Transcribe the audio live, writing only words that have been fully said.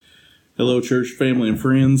Hello, church family and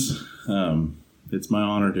friends. It's my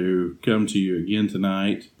honor to come to you again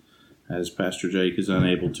tonight as Pastor Jake is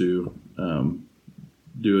unable to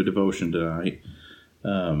do a devotion tonight.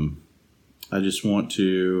 I just want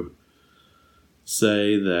to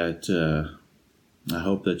say that I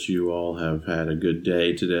hope that you all have had a good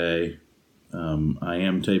day today. I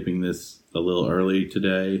am taping this a little early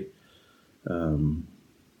today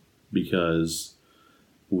because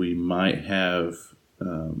we might have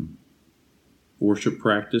worship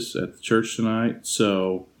practice at the church tonight,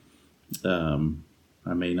 so I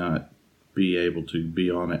may not be able to be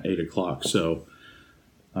on at 8 o'clock. So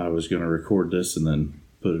I was going to record this and then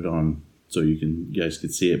put it on so you guys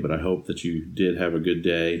could see it, but I hope that you did have a good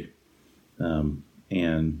day.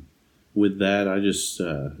 And with that, I just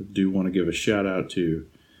do want to give a shout out to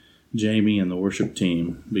Jamie and the worship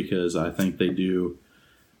team, because I think they do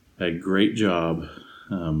a great job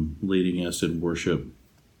leading us in worship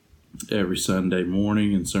every Sunday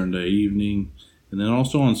morning and Sunday evening, and then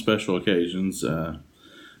also on special occasions. I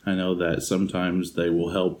know that sometimes they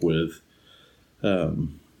will help with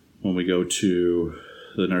when we go to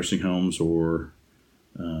the nursing homes or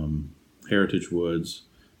Heritage Woods.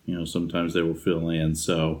 Sometimes they will fill in.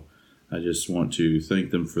 So I just want to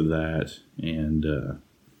thank them for that, and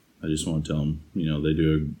I just want to tell them, they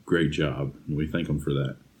do a great job, and we thank them for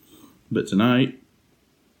that. But tonight,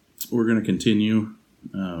 we're going to continue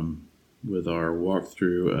with our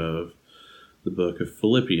walkthrough of the book of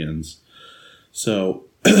Philippians. So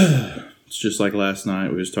it's just like last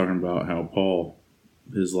night. We was talking about how Paul,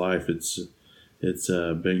 his life, it's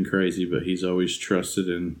been crazy, but he's always trusted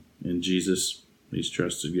in Jesus. He's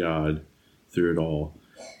trusted God through it all,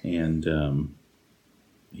 and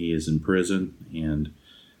he is in prison and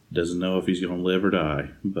doesn't know if he's going to live or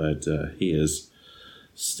die, but he is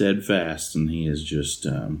steadfast, and he is just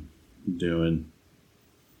doing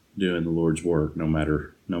the Lord's work no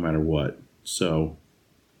matter what. So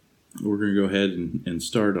we're going to go ahead and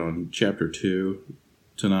start on chapter 2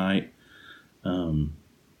 tonight, and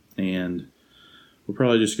we're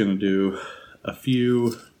probably just going to do a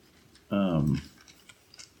few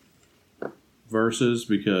verses,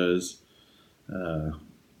 because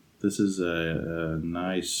this is a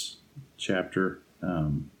nice chapter,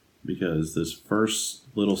 because this first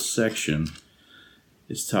little section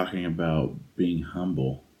is talking about being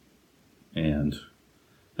humble, and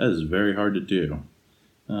that is very hard to do,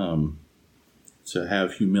 to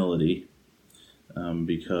have humility,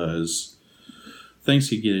 because things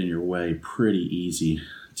can get in your way pretty easy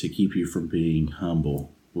to keep you from being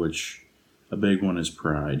humble, which a big one is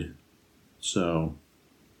pride. So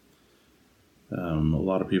a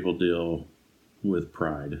lot of people deal with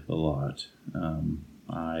pride a lot.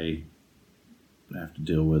 I have to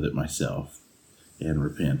deal with it myself and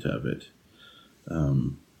repent of it.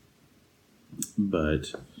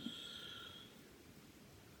 But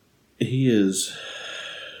he is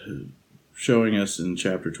showing us in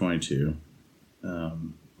chapter 22,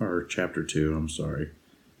 or chapter 2, I'm sorry,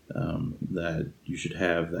 that you should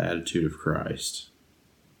have the attitude of Christ.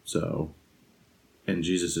 So, and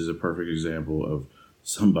Jesus is a perfect example of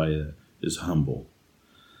somebody that is humble.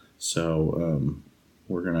 So,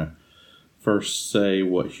 we're going to first say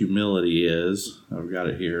what humility is. I've got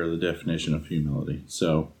it here, the definition of humility.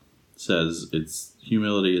 So, it says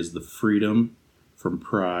humility is the freedom from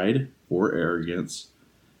pride or arrogance.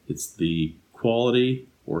 It's the quality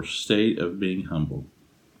or state of being humble.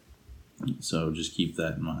 So just keep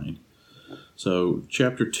that in mind. So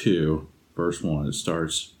chapter 2, verse 1, it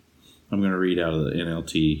starts, I'm going to read out of the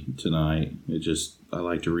NLT tonight. I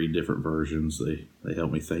like to read different versions. They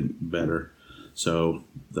help me think better. So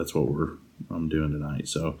that's what I'm doing tonight.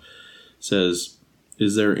 So it says,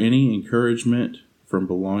 is there any encouragement from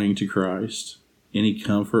belonging to Christ? Any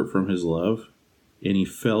comfort from his love? Any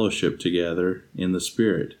fellowship together in the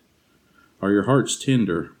Spirit? Are your hearts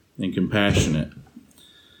tender and compassionate?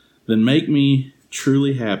 Then make me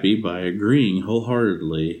truly happy by agreeing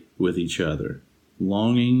wholeheartedly with each other,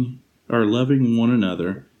 loving one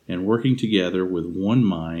another, and working together with one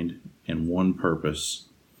mind and one purpose.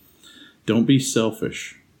 Don't be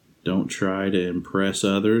selfish. Don't try to impress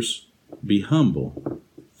others. Be humble,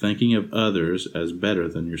 thinking of others as better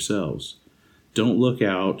than yourselves. Don't look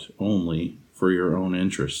out only for your own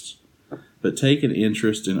interests, but take an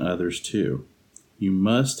interest in others too. You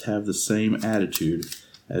must have the same attitude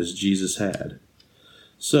as Jesus had.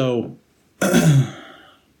 So,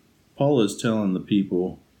 Paul is telling the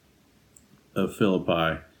people of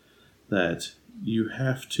Philippi that you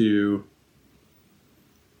have to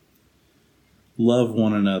love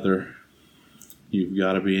one another. You've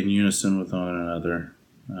got to be in unison with one another,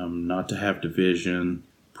 not to have division,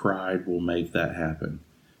 pride will make that happen.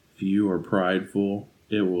 If you are prideful,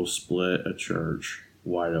 it will split a church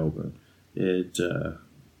wide open. It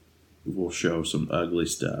will show some ugly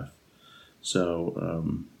stuff. So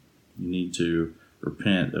you need to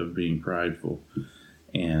repent of being prideful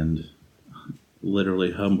and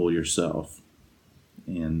literally humble yourself.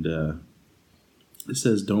 And it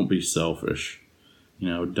says, don't be selfish.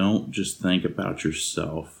 Don't just think about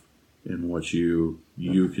yourself and what you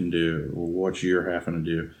can do or what you're having to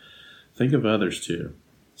do. Think of others too.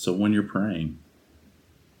 So when you're praying,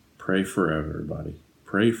 pray for everybody.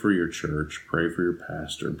 Pray for your church. Pray for your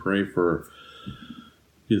pastor. Pray for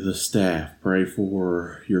the staff. Pray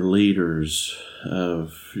for your leaders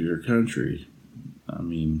of your country.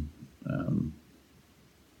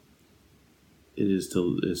 It is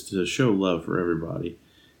to show love for everybody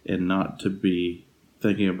and not to be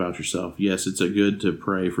thinking about yourself. Yes, it's good to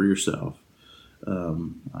pray for yourself.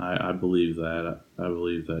 I believe that. I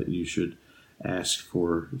believe that you should ask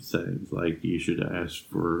for things like you should ask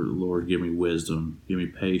for, Lord, give me wisdom, give me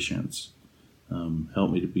patience,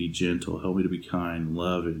 help me to be gentle, help me to be kind,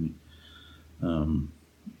 loving,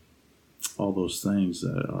 all those things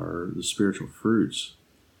that are the spiritual fruits.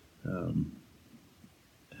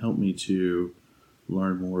 Help me to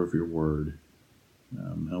learn more of your word.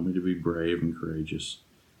 Help me to be brave and courageous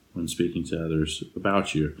when speaking to others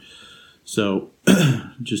about you. So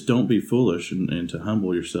just don't be foolish and to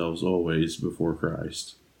humble yourselves always before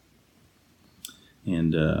Christ.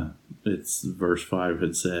 And it's verse 5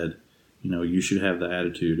 had said, you should have the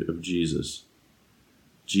attitude of Jesus.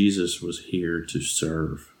 Jesus was here to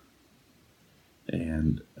serve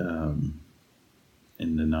and to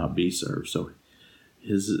not be served. So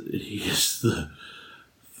he is the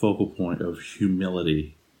focal point of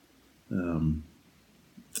humility.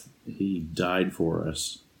 He died for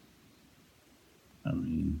us.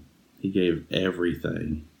 He gave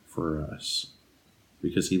everything for us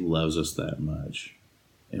because he loves us that much.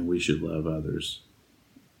 And we should love others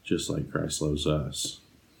just like Christ loves us.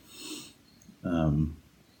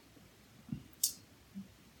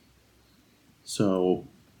 So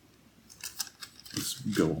let's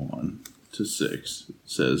go on to 6. It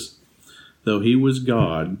says, though he was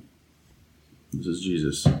God, this is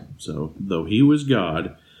Jesus, so though he was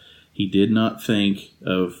God, he did not think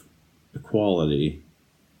of equality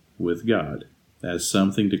with God as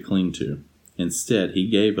something to cling to. Instead, he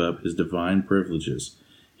gave up his divine privileges.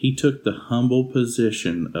 He took the humble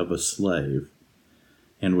position of a slave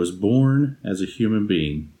and was born as a human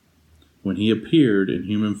being. When he appeared in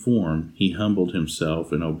human form, he humbled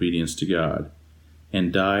himself in obedience to God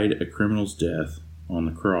and died a criminal's death on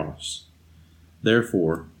the cross.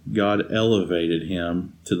 Therefore, God elevated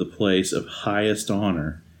him to the place of highest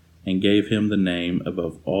honor and gave him the name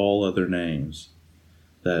above all other names,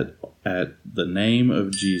 that at the name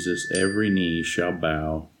of Jesus every knee shall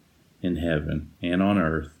bow in heaven and on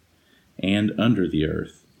earth and under the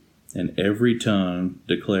earth, and every tongue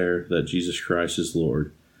declare that Jesus Christ is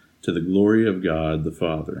Lord, to the glory of God the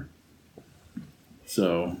Father.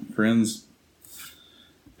 So, friends,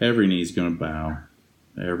 every knee is going to bow.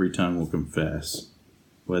 Every tongue will confess.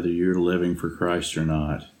 Whether you're living for Christ or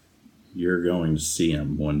not, you're going to see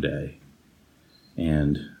him one day.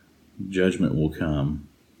 And judgment will come.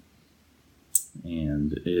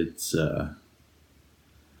 And it's a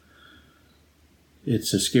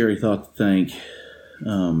scary thought to think,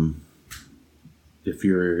 if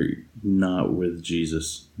you're not with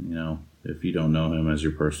Jesus, if you don't know him as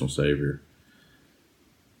your personal Savior,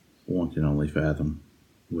 one can only fathom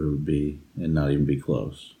what it would be and not even be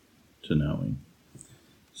close to knowing.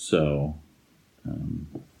 So,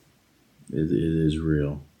 it is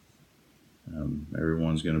real.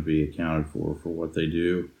 Everyone's going to be accounted for what they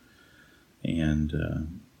do. And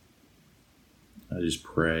I just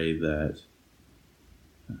pray that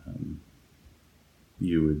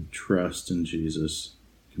you would trust in Jesus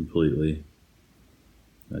completely,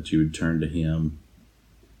 that you would turn to him,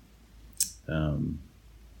 and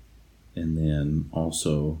then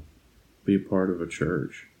also be a part of a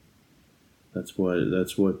church. That's what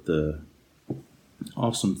the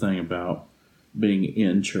awesome thing about being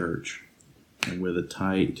in church and with a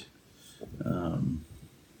tight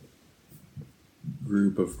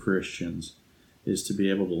group of Christians is to be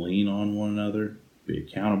able to lean on one another, be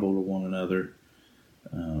accountable to one another,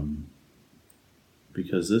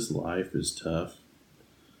 because this life is tough.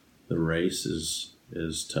 The race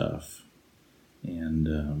is tough,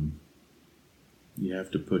 and you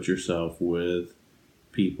have to put yourself with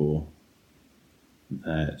people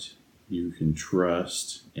that you can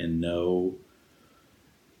trust and know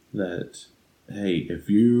that, hey, if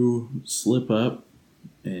you slip up,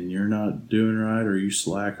 and you're not doing right, or you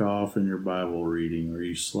slack off in your Bible reading, or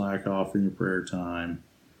you slack off in your prayer time,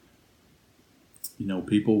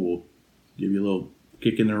 people will give you a little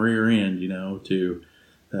kick in the rear end, to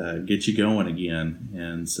get you going again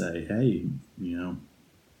and say, hey,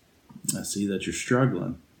 I see that you're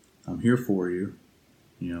struggling. I'm here for you.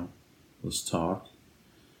 Let's talk.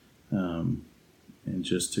 And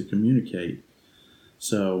just to communicate.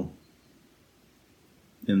 So,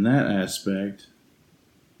 in that aspect,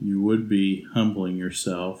 you would be humbling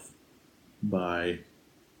yourself by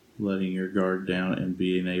letting your guard down and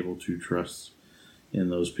being able to trust in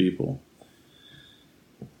those people.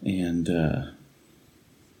 And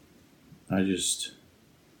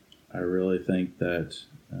I really think that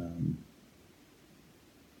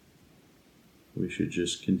we should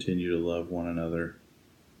just continue to love one another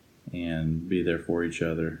and be there for each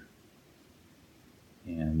other.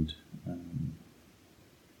 And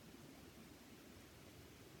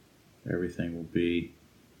everything will be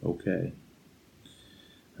okay.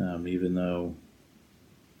 Even though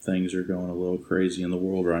things are going a little crazy in the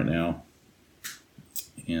world right now,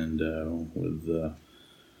 and with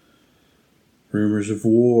rumors of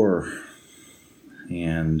war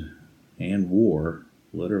and war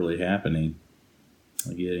literally happening,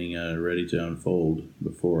 getting ready to unfold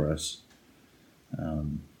before us.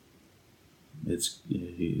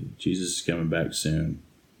 Jesus is coming back soon.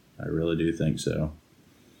 I really do think so.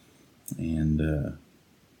 And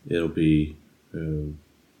it'll be a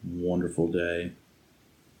wonderful day.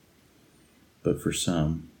 But for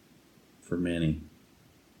many,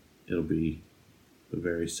 it'll be a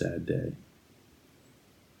very sad day.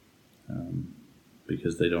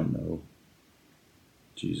 Because they don't know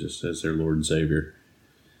Jesus as their Lord and Savior.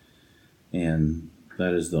 And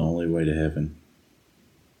that is the only way to heaven.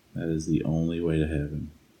 That is the only way to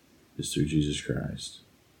heaven, is through Jesus Christ.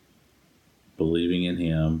 Believing in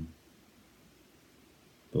Him,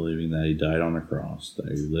 believing that He died on a cross, that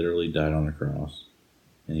He literally died on a cross,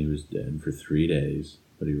 and He was dead for 3 days,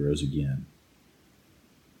 but He rose again.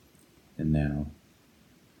 And now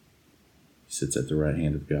He sits at the right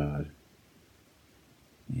hand of God.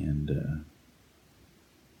 And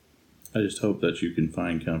I just hope that you can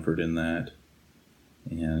find comfort in that.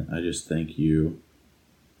 And I just thank you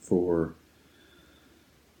for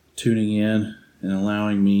tuning in and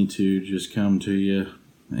allowing me to just come to you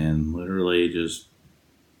and literally just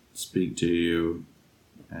speak to you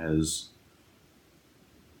as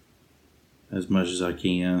much as I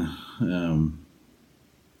can.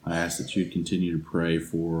 I ask that you continue to pray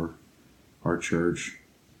for our church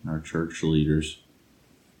leaders.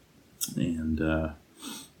 And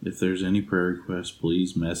if there's any prayer requests,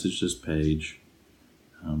 please message this page.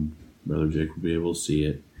 Brother Jake will be able to see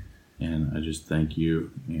it. And I just thank you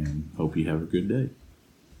and hope you have a good day.